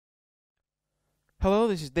Hello,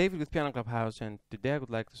 this is David with Piano Clubhouse, and today I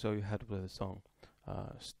would like to show you how to play the song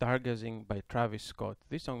Stargazing by Travis Scott.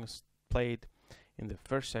 This song is played in the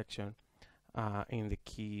first section in the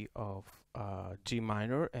key of G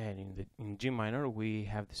minor, and in G minor we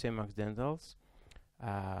have the same accidentals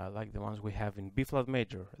like the ones we have in B flat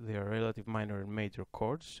major. They are relative minor and major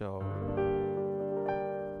chords, so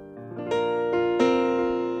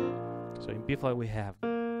in B flat we have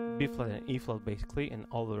B flat and E flat basically, and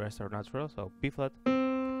all the rest are natural. So B flat,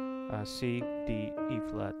 C, D, E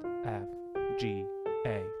flat, F, G,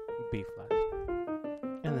 A, B flat.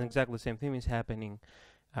 And then exactly the same thing is happening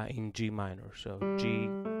in G minor. So G,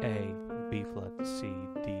 A, B flat, C,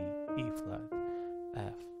 D, E flat,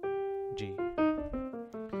 F, G.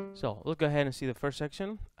 So let's go ahead and see the first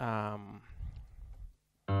section.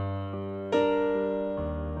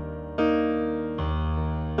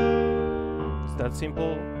 It's that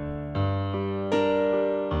simple.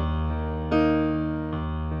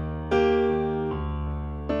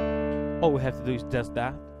 All we have to do is just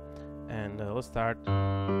that, and let's start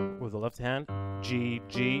with the left hand, G,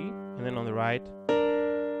 G, and then on the right,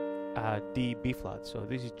 D, B flat. So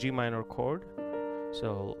this is G minor chord.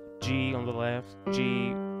 So G on the left,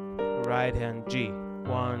 G, right hand, G.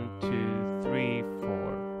 1, 2, 3, 4.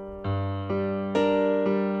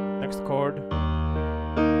 Next chord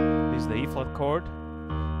is the E flat chord,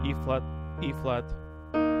 E flat, E flat.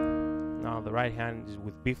 Now the right hand is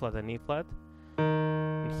with B flat and E flat.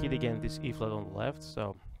 Hit again this E flat on the left,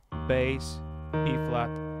 so bass, E flat,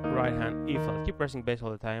 right hand, E flat. Keep pressing bass all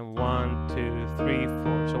the time. 1, 2, 3,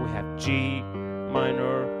 4. So we have G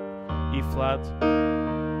minor, E flat,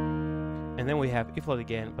 and then we have E flat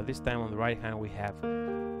again, but this time on the right hand we have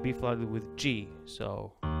B flat with G.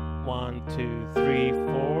 So 1, 2, 3,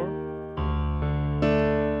 4,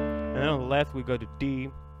 and then on the left we go to D.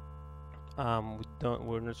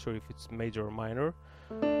 We're not sure if it's major or minor.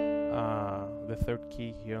 The third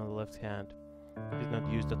key here on the left hand is not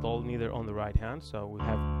used at all, neither on the right hand. So we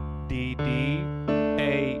have D, D,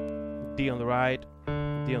 A, D on the right,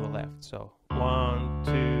 D on the left. So 1,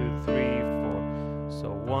 2, 3, 4.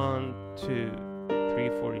 So 1, 2, 3,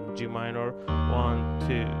 4 in G minor, 1, 2,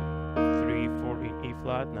 3, 4 in E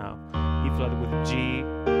flat. Now E flat with G,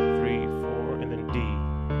 3, 4, and then D.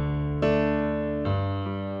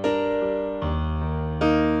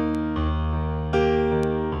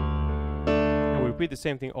 Repeat the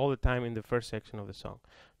same thing all the time in the first section of the song.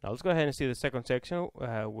 Now let's go ahead and see the second section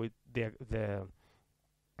with the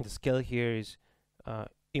scale here is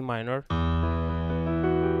E minor.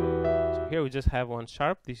 So here we just have one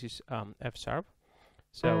sharp. This is F sharp.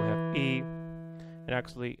 So we have E, and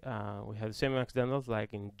actually we have the same accidentals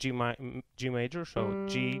like in G major. So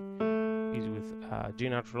G is with G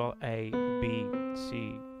natural, A, B,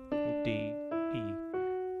 C, D, E,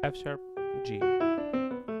 F sharp, G.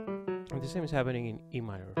 And the same is happening in E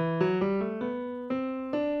minor.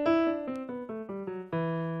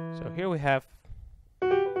 So here we have,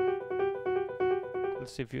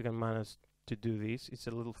 let's see if you can manage to do this. It's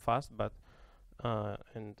a little fast, but you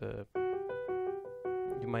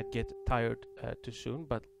might get tired too soon.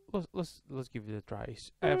 But let's give it a try.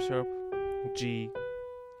 It's F sharp, G,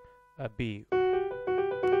 B.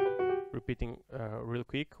 Repeating real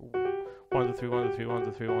quick. 1, 2, 3, 1, 2, 3, 1,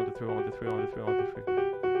 2, 3, 1, 2, 3, 1, 2, 3, 1, 2, 3, 1, 2, 3.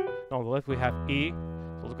 Now on the left we have E,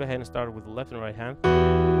 so let's go ahead and start with the left and right hand.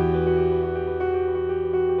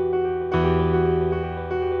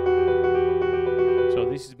 So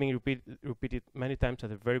this is being repeated many times at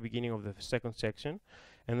the very beginning of the second section,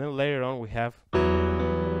 and then later on we have,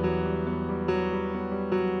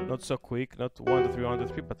 not so quick, not 1, 2, 3, 1, 2,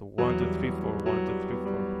 3, but 1, 2, 3, 4, 1, 2, 3,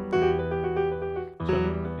 4. So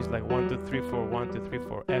it's like 1, 2, 3, 4, 1, 2, 3,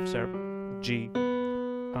 4, F sharp, G,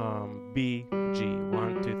 B, G,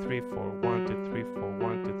 1, 2, 3, 4, 1, 2, 3, 4,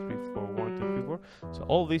 1, 2, 3, 4, 1, 2, 3, 4. So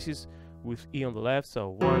all this is with E on the left. So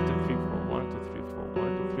 1, 2, 3, 4, 1, 2, 3, 4,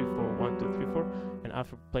 1, 2, 3, 4, 1, 2, 3, 4. And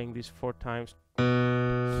after playing this 4 times,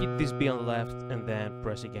 hit this B on the left and then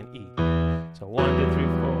press again E. So 1, 2, 3,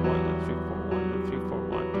 4, 1, 2, 3, 4, 1, 2, 3, 4,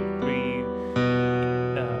 1, 2,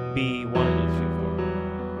 3, B, 1, 2, 3, 4.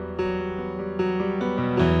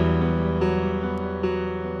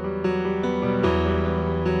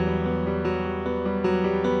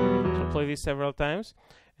 Play this several times,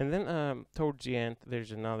 and then towards the end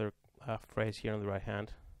there's another phrase here on the right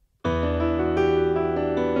hand.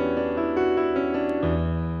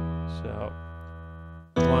 So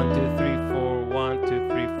 1, 2, 3, 4, 1, 2,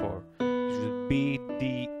 3, 4. This is B,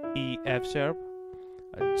 D, E, F sharp,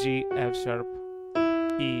 G, F sharp,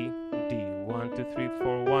 E, D. 1, 2, 3,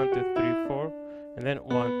 4, 1, 2, 3, 4, and then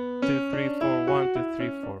 1, 2, 3, 4, 1, 2, 3,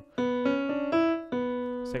 4.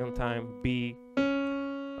 Second time B,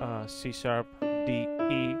 C sharp, D,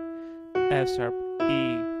 E, F sharp,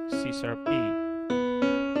 E, C sharp, E.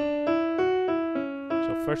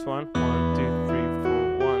 So first one, 1, 2, 3,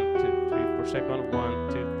 4, 1, 2, 3, 4. Second, 1,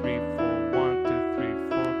 2, 3, 4, 1, 2, 3,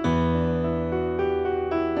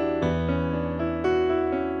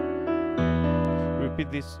 4. Repeat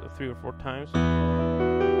this 3 or 4 times.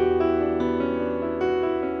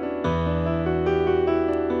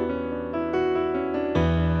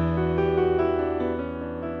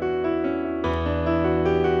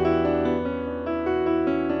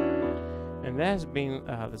 And that has been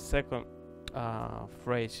the second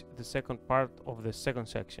phrase, the second part of the second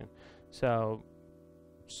section. So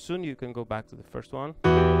soon you can go back to the first one.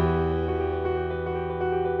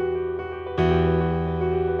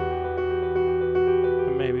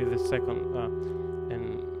 And maybe the second,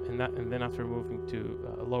 and then after moving to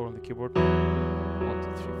lower on the keyboard. 1, 2, 3, 4, 1,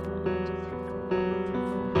 2, 3, 4, 1, 2, 3, 4.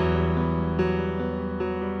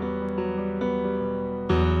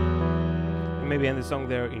 And maybe end the song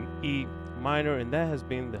there in E minor, and that has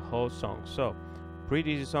been the whole song. So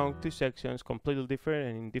pretty easy song, 2 sections, completely different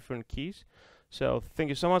and in different keys. So thank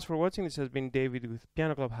you so much for watching. This has been David with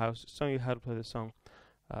Piano Clubhouse, showing you how to play the song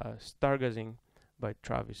Stargazing by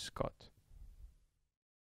Travis Scott.